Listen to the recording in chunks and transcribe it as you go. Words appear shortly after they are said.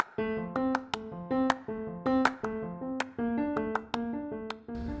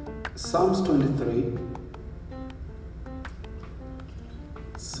Psalms 23.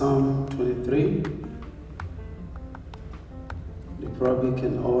 Psalm 23. You probably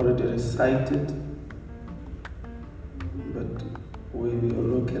can already recite it, but we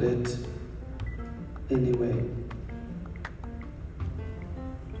will look at it anyway.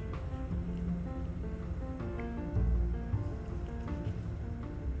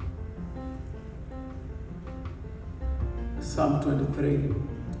 Psalm 23,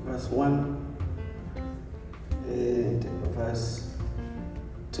 verse 1 and verse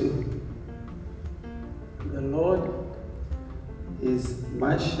 2. The Lord is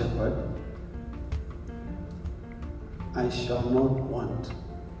my shepherd, I shall not want.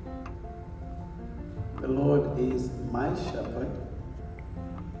 The Lord is my shepherd,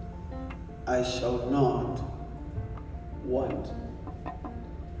 I shall not want.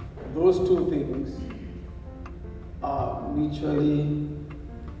 Those two things are mutually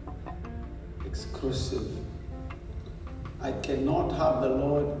exclusive. I cannot have the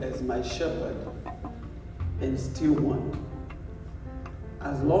Lord as my shepherd and still want.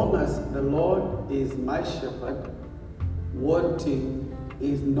 As long as the Lord is my shepherd, wanting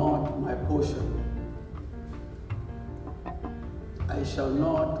is not my portion. I shall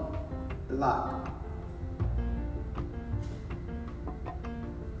not lack.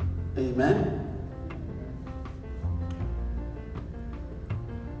 Amen.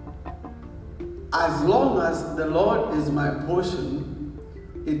 As long as the Lord is my portion,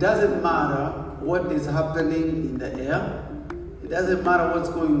 it doesn't matter what is happening in the air. It doesn't matter what's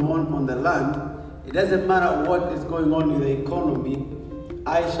going on the land. It doesn't matter what is going on in the economy.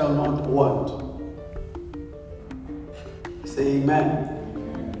 I shall not want. Say amen.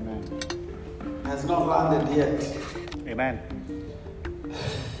 Amen. Has not landed yet. Amen.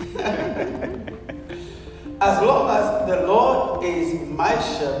 As long as the Lord is my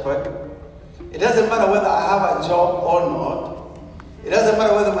shepherd, it doesn't matter whether I have a job or not. It doesn't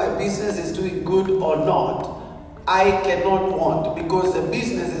matter whether my business is doing good or not. I cannot want, because the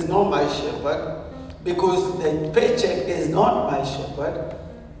business is not my shepherd, because the paycheck is not my shepherd.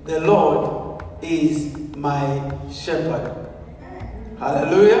 The Lord is my shepherd.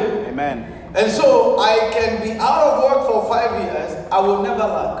 Hallelujah. Amen. And so I can be out of work for 5 years, I will never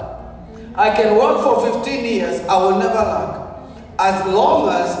lack. I can work for 15 years, I will never lack. As long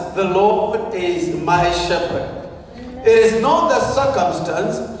as the Lord is my shepherd. It is not the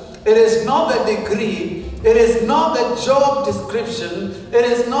circumstance, it is not the degree, it is not the job description, it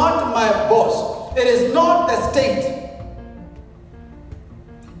is not my boss, it is not the state.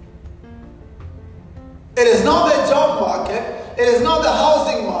 It is not the job market, it is not the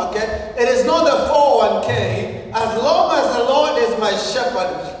housing market, it is not the 401k. As long as the Lord is my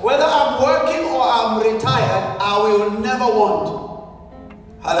shepherd, whether I'm working or I'm retired, I will never want.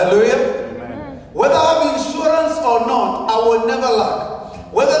 Hallelujah. Amen. Whether I have insurance or not, I will never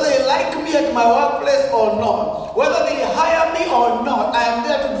lack. Whether they like me at my workplace or not, whether they hire me or not, I am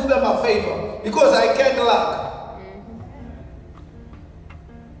there to do them a favor, because I can't lack.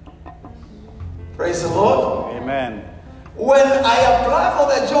 Praise the Lord. Amen. When I apply for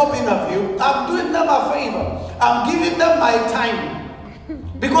the job interview, I'm doing them a favor. I'm giving them my time,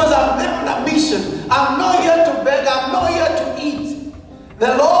 because I'm there on a mission. I'm not here to beg, I'm not here to eat.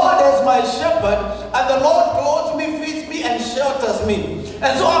 The Lord is my shepherd, and the Lord clothes me, feeds me, and shelters me.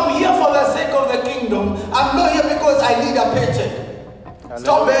 And so I'm here for the sake of the kingdom. I'm not here because I need a paycheck. Hallelujah.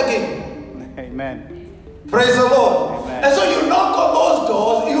 Stop begging. Amen. Praise the Lord. Amen. And so you knock on those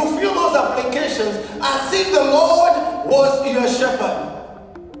doors, you fill those applications as if the Lord was your shepherd.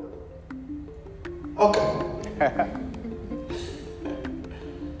 Okay.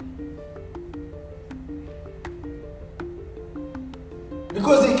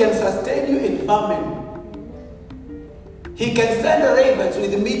 Because he can sustain you in famine. He can send ravens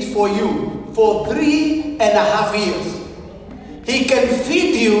with meat for you for 3.5 years. He can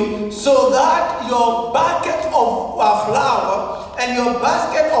feed you so that your bucket of flour and your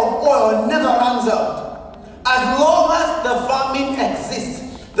basket of oil never runs out. As long as the famine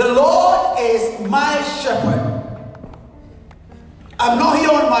exists, the Lord is my shepherd. I'm not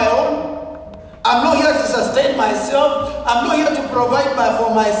here on my own. I'm not here to sustain myself. I'm not here to provide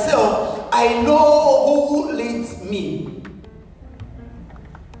for myself. I know who leads me.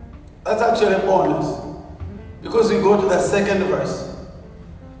 That's actually a bonus, because we go to the second verse.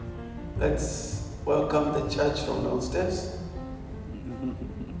 Let's welcome the church from downstairs.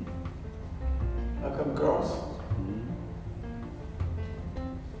 Welcome, girls.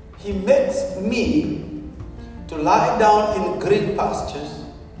 He makes me to lie down in green pastures.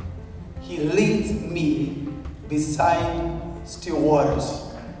 He leads me beside still waters.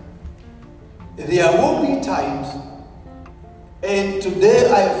 There will be times, and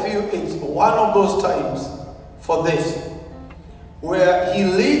today I feel it's one of those times for this, where He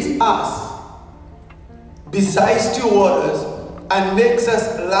leads us beside still waters and makes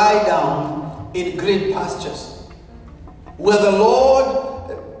us lie down in green pastures, where the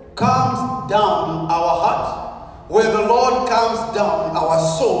Lord calms down our hearts, where the Lord calms down our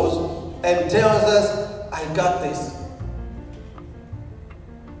souls and tells us, I got this.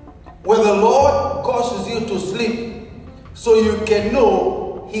 Where the Lord causes you to sleep so you can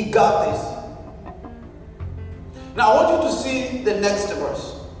know He got this. Now I want you to see the next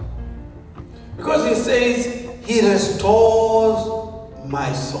verse, because He says, He restores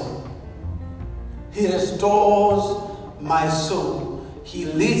my soul. He restores my soul. He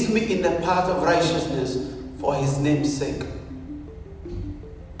leads me in the path of righteousness for His name's sake.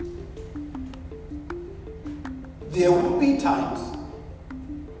 There will be times,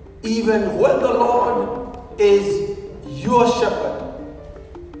 even when the Lord is your shepherd,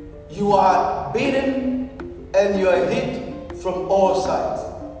 you are beaten and you are hit from all sides.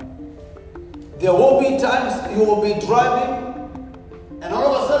 There will be times you will be driving and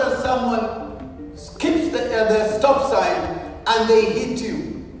all of a sudden someone skips the stop sign and they hit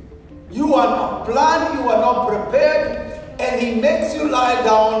you. You are not planned, you are not prepared, and He makes you lie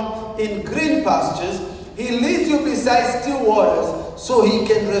down in green pastures. He leads you beside still waters so He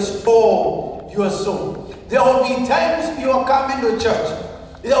can restore your soul. There will be times you are coming to church.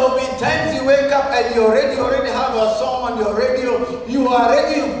 There will be times you wake up and you already have a song on your radio. You are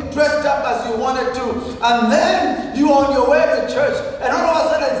already dressed up as you wanted to. And then you are on your way to church. And all of a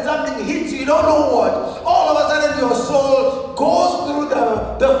sudden something hits you. You don't know what. All of a sudden your soul goes through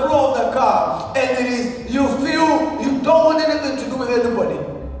the floor of the car. And you feel you don't want anything to do with anybody.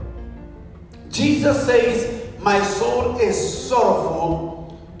 Jesus says, my soul is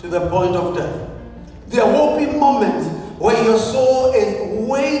sorrowful to the point of death. There will be moments where your soul is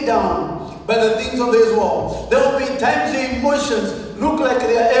weighed down by the things of this world. There will be times your emotions look like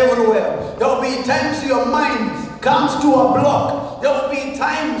they are everywhere. There will be times your mind comes to a block. There will be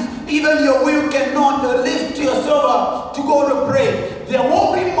times even your will cannot lift yourself up to go to pray. There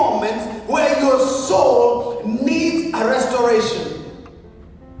will be moments where your soul needs a restoration.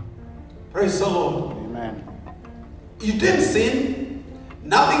 Praise the Lord. Amen. You didn't sin.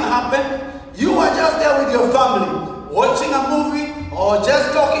 Nothing happened. You were just there with your family, watching a movie, or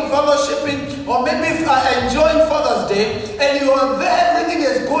just talking, fellowshipping, or maybe enjoying Father's Day, and you are there, everything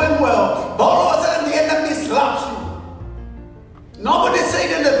is going well, but all of a sudden the enemy slaps you. Nobody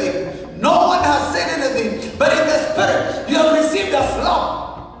said anything. No one has said anything. But in the spirit, you have received a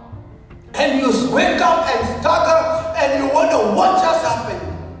slap. And you wake up and stagger, and you wonder what just happened.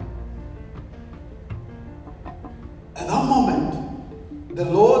 At that moment, the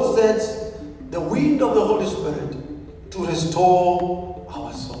Lord sets the wind of the Holy Spirit to restore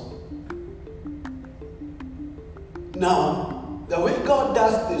our soul. Now, the way God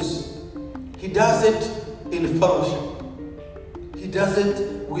does this, He does it in fellowship. He does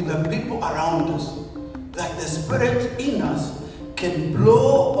it with the people around us, that the Spirit in us can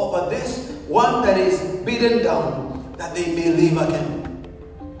blow over this one that is beaten down, that they may live again.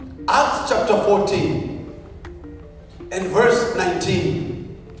 Acts chapter 14 and verse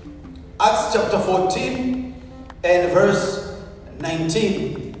 19. Acts chapter 14 and verse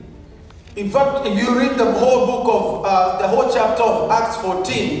 19. In fact, if you read the whole book of, the whole chapter of Acts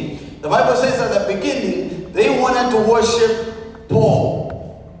 14, the Bible says at the beginning, they wanted to worship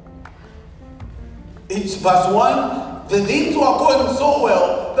Paul. It's verse 1, the things were going so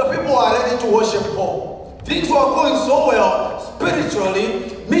well, the people are ready to worship Paul. Things were going so well,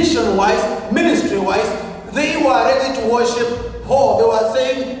 spiritually, mission-wise, ministry-wise, they were ready to worship Paul. They were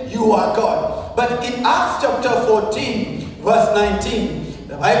saying, you are God. But in Acts chapter 14, verse 19,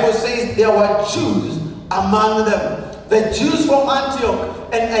 the Bible says there were Jews among them. The Jews from Antioch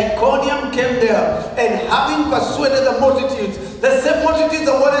and Iconium came there, and having persuaded the multitudes, the same multitudes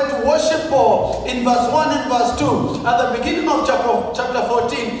that wanted to worship Paul in verse 1 and verse 2, at the beginning of chapter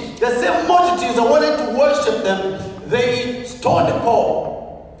 14, the same multitudes that wanted to worship them, they stoned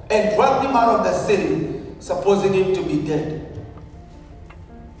Paul and dragged him out of the city, supposing him to be dead.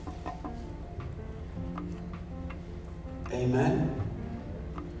 Amen.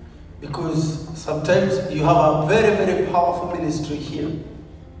 Because sometimes you have a very, very powerful ministry here.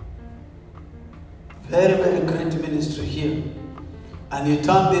 Very, very great ministry here. And you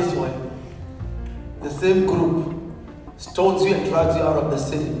turn this way. The same group stones you and drags you out of the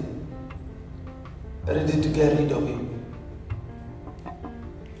city, ready to get rid of you.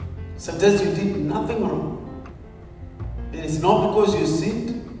 Sometimes you did nothing wrong. It is not because you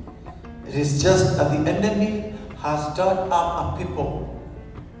sinned. It is just that the enemy has stirred up a people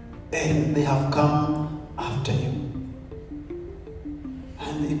and they have come after him.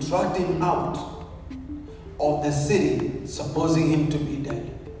 And they dragged him out of the city, supposing him to be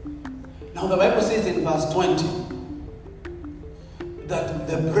dead. Now the Bible says in verse 20 that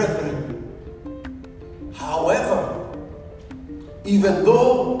the brethren, however, even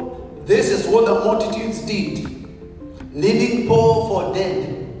though this is what the multitudes did, leading Paul for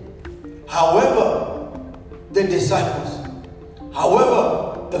dead, however, the disciples,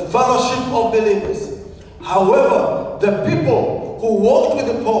 however, the fellowship of believers, however, the people who walked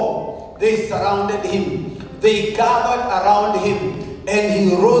with Paul, they surrounded him, they gathered around him, and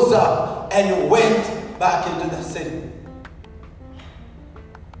he rose up and went back into the city.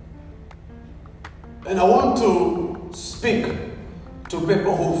 And I want to speak to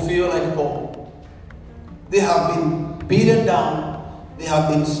people who feel like Paul. They have been beaten down, they have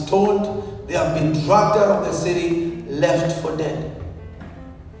been stoned, they have been dragged out of the city, left for dead.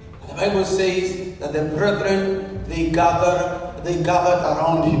 The Bible says that the brethren, they gathered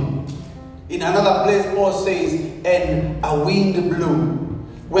around him. In another place, Paul says, and a wind blew.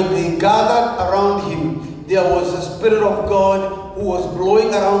 When they gathered around him, there was a Spirit of God who was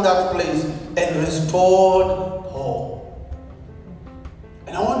blowing around that place and restored Paul.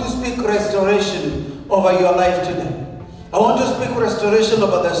 And I want to speak restoration over your life today. I want to speak restoration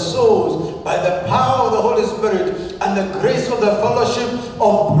over the souls by the power of the Holy Spirit and the grace of the fellowship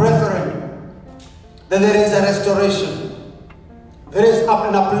of brethren. That there is a restoration. There is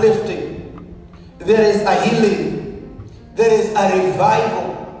an uplifting. There is a healing. There is a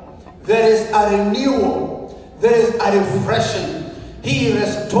revival. There is a renewal. There is a refreshing. He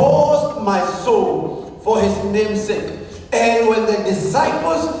restores my soul for his name's sake. And when the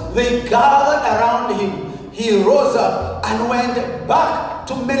disciples, they gathered around him, he rose up and went back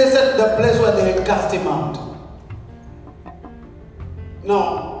to minister to the place where they had cast him out.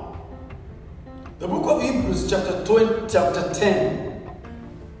 Now, the book of Hebrews chapter 10,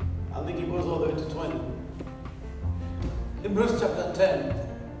 I think it goes all the way to 20. Hebrews chapter 10,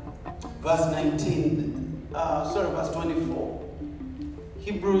 verse 24.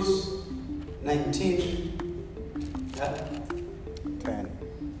 Hebrews 19, 10.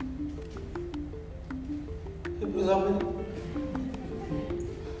 Hebrews how many?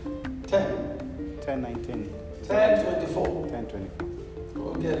 10. 10, 19. 10, 24. 10, 24.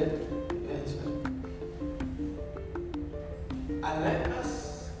 Go get it. Yes. And let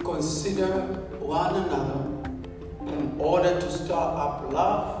us consider one another in order to stir up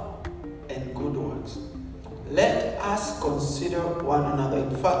love and good works. Let us consider one another.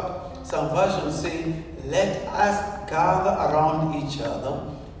 In fact, some versions say, let us gather around each other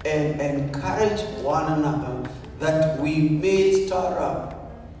and encourage one another that we may stir up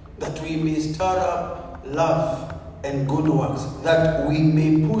love and good works, that we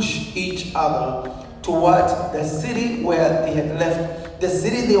may push each other towards the city where they had left, the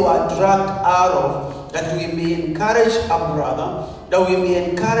city they were dragged out of, that we may encourage a brother, that we may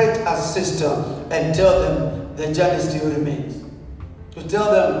encourage a sister, and tell them the journey still remains. To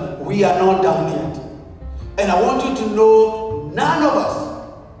tell them we are not done yet. And I want you to know none of us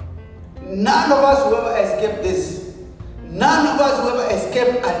will ever escape this. None of us will ever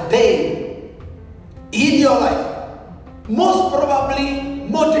escape a day in your life, most probably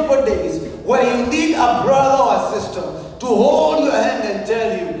multiple days, where you need a brother or a sister to hold your hand and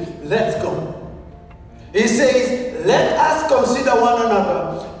tell you, let's go. He says, let us consider one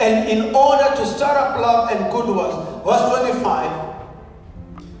another, and in order to stir up love and good works. Verse 25,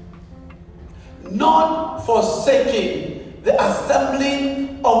 not forsaking the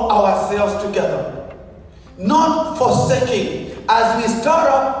assembling of ourselves together. Not forsaking, as we stir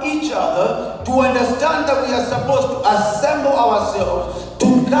up each other to understand that we are supposed to assemble ourselves,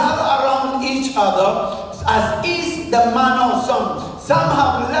 to gather around each other, as is the manner of some. Some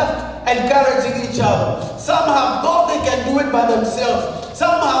have left encouraging each other. Some have thought they can do it by themselves.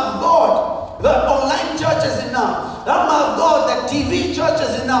 Some have thought that online church is enough. Some have thought that TV church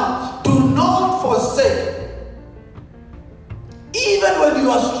is enough. Do not forsake. Even when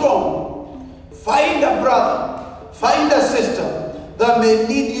you are strong, find a brother, find a sister that may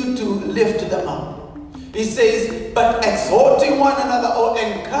need you to lift them up. He says, but exhorting one another or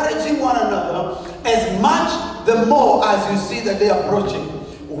encouraging one another as much the more as you see the day approaching.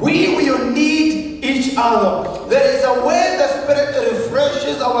 We will need each other. There is a way the Spirit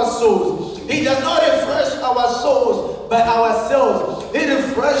refreshes our souls. He does not refresh our souls by ourselves. He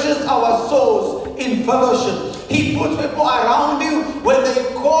refreshes our souls in fellowship. He puts people around you when they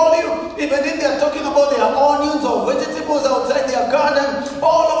call you, even if they are talking about their onions or vegetables outside their garden.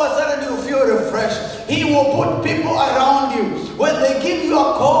 All of a sudden you feel will put people around you. When they give you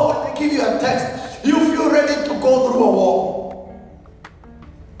a call, when they give you a text, you feel ready to go through a wall.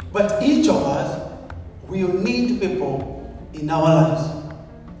 But each of us will need people in our lives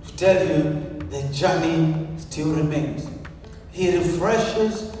to tell you the journey still remains. He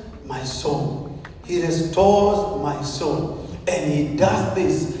refreshes my soul. He restores my soul. And he does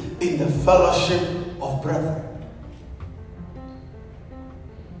this in the fellowship of brethren.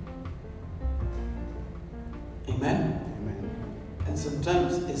 Amen? Amen. And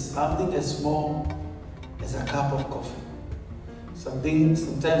sometimes it's something as small as a cup of coffee. Sometimes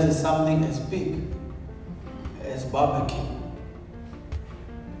it's something as big as barbecue.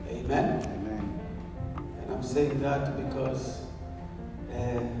 Amen? Amen. And I'm saying that because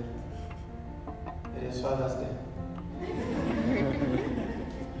it is Father's Day.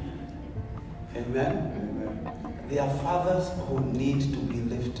 Amen? Amen. There are fathers who need to be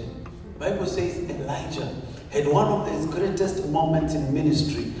lifted. The Bible says Elijah had one of his greatest moments in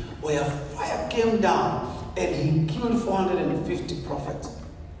ministry where fire came down and he killed 450 prophets.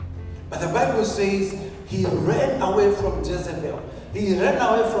 But the Bible says he ran away from Jezebel. He ran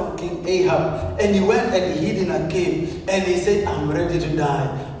away from King Ahab and he went and he hid in a cave and he said, I'm ready to die.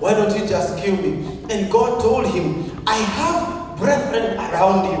 Why don't you just kill me? And God told him, I have brethren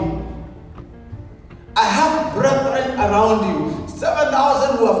around you. I have brethren around you,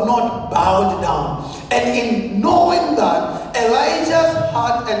 7,000 who have not bowed down. And in knowing that, Elijah's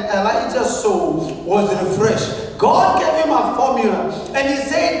heart and Elijah's soul was refreshed. God gave him a formula and he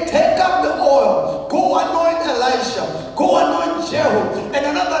said, take up the oil, go anoint Elisha, go anoint Jehu, and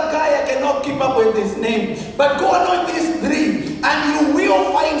another guy I cannot keep up with his name, but go anoint these three and you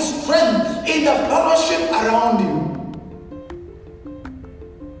will find strength in the fellowship around you.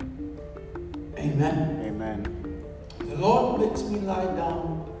 Amen. Amen. The Lord makes me lie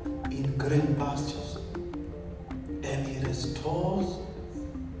down in green pastures, and He restores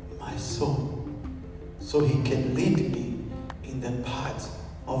my soul, so He can lead me in the paths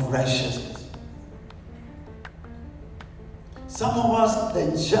of righteousness. Some of us,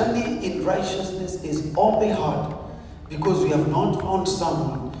 the journey in righteousness is only hard because we have not found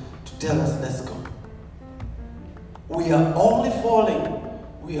someone to tell us, let's go. We are only falling.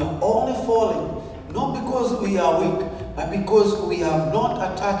 We are only falling, not because we are weak, but because we have not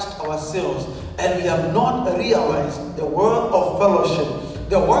attached ourselves and we have not realized the work of fellowship,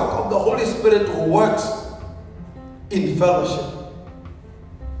 the work of the Holy Spirit who works in fellowship.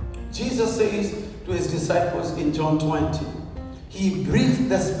 Jesus says to His disciples in John 20, He breathed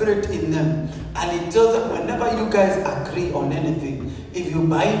the Spirit in them and He tells them, whenever you guys agree on anything, if you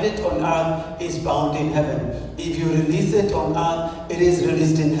bind it on earth, it's bound in heaven. If you release it on earth, it is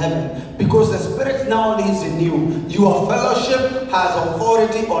released in heaven. Because the Spirit now lives in you. Your fellowship has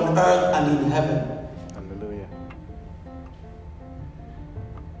authority on earth and in heaven. Hallelujah.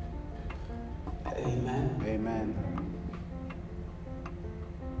 Amen. Amen.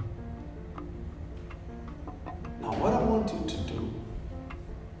 Now what I want you to do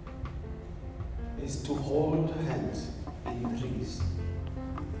is to hold hands and release.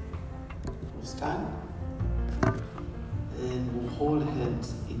 We'll stand and we'll hold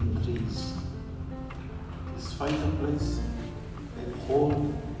hands in release. Just find a place and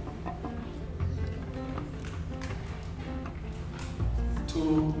hold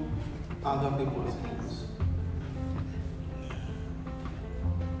two other people's hands.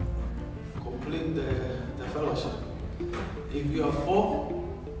 Complete the fellowship. If you are four,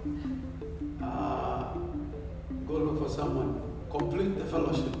 go look for someone. Complete the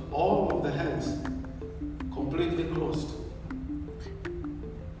fellowship. All of the hands completely closed.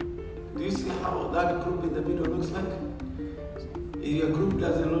 Do you see how that group in the middle looks like? If your group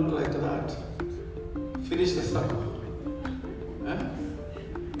doesn't look like that, finish the circle. Eh?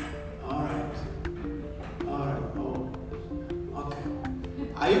 All right. Oh, okay.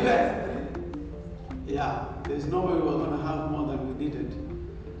 Are you guys ready? Yeah. There's no way we're going to have more than we needed.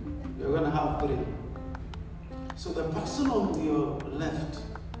 We're going to have three. So the person on your left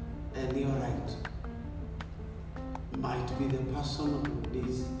and your right might be the person who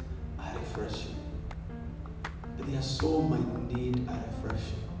needs a refreshing. Their soul might need a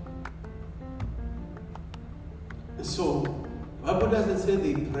refreshing. And so, the Bible doesn't say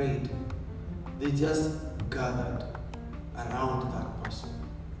they prayed. They just gathered around that person.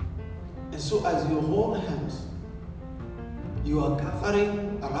 And so as you hold hands, you are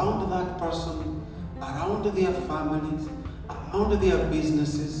gathering around that person, around their families, around their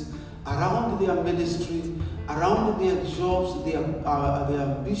businesses, around their ministry, around their jobs, their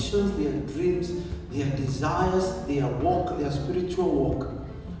ambitions, their dreams, their desires, their walk, their spiritual walk.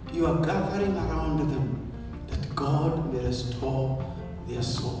 You are gathering around them God may restore their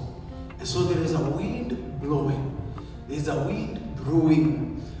soul. And so there is a wind blowing. There is a wind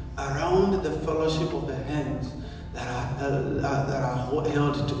brewing around the fellowship of the hands that are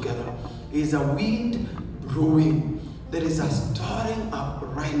held together. There is a wind brewing. There is a stirring up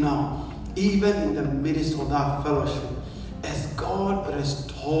right now, even in the midst of that fellowship, as God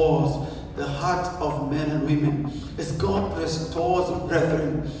restores the hearts of men and women, as God restores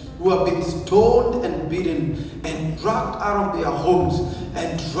brethren who have been stoned and beaten and dragged out of their homes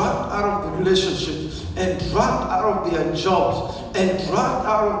and dragged out of the relationships and dragged out of their jobs and dragged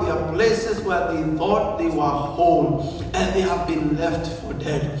out of their places where they thought they were whole, and they have been left for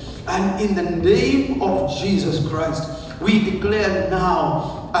dead. And in the name of Jesus Christ, we declare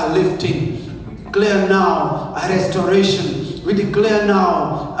now a lifting. We declare now a restoration. We declare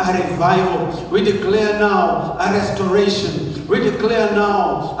now a revival. We declare now a restoration. We declare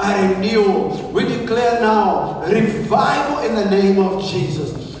now a renewal. We declare now revival in the name of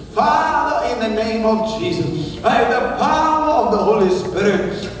Jesus. Father, in the name of Jesus, by the power of the Holy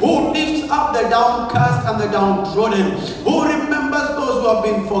Spirit, who lifts up the downcast and the downtrodden, who remembers those who have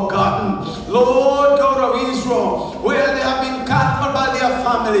been forgotten, Lord God of Israel, where they have been cast out by their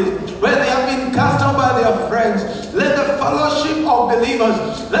families, where they have been cast out by their friends, let the fellowship of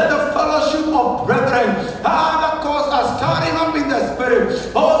believers, let the fellowship of brethren, Father, cause us stirring up in the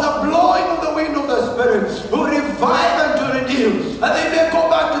Spirit, cause the blowing of the wind of the Spirit, who revive and to renew, that they may go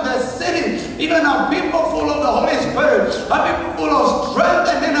back to the city, even a people full of the Holy Spirit, a people full of strength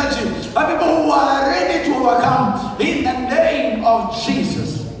and energy, a people who are ready to overcome, in the name of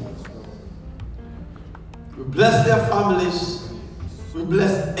Jesus. We bless their families. We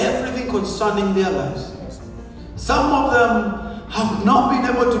bless everything concerning their lives. Some of them have not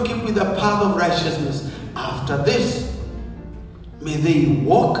been able to keep with the path of righteousness. After this, may they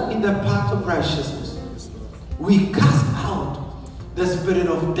walk in the path of righteousness. We cast out the spirit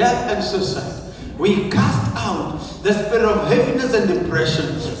of death and suicide. We cast out the spirit of heaviness and depression.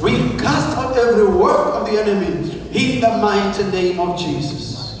 We cast out every work of the enemy in the mighty name of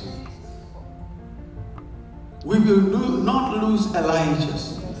Jesus. We will not lose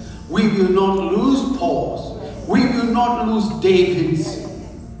Elijahs. We will not lose Pauls. We will not lose Davids.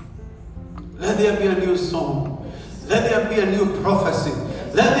 Let there be a new song. Let there be a new prophecy.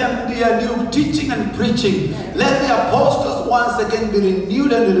 Let there be a new teaching and preaching. Let the apostles once again be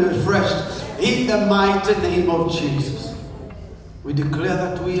renewed and refreshed in the mighty name of Jesus. We declare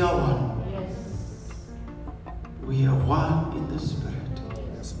that we are one. We are one in the Spirit.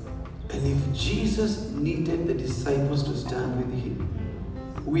 And if Jesus needed the disciples to stand with him,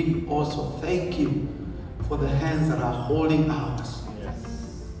 we also thank him for the hands that are holding ours.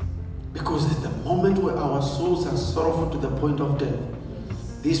 Because at the moment where our souls are sorrowful to the point of death,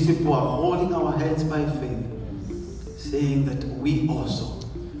 these people are holding our hands by faith, saying that we also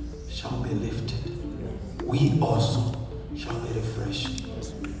shall be lifted. We also shall be refreshed.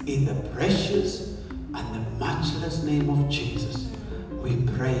 In the precious and the matchless name of Jesus, we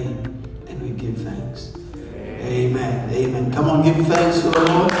pray and we give thanks. Amen. Amen. Come on, give thanks to the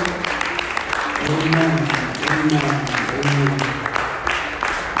Lord. Amen. Amen. Amen.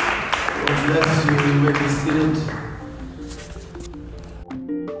 God bless you. You may be seated.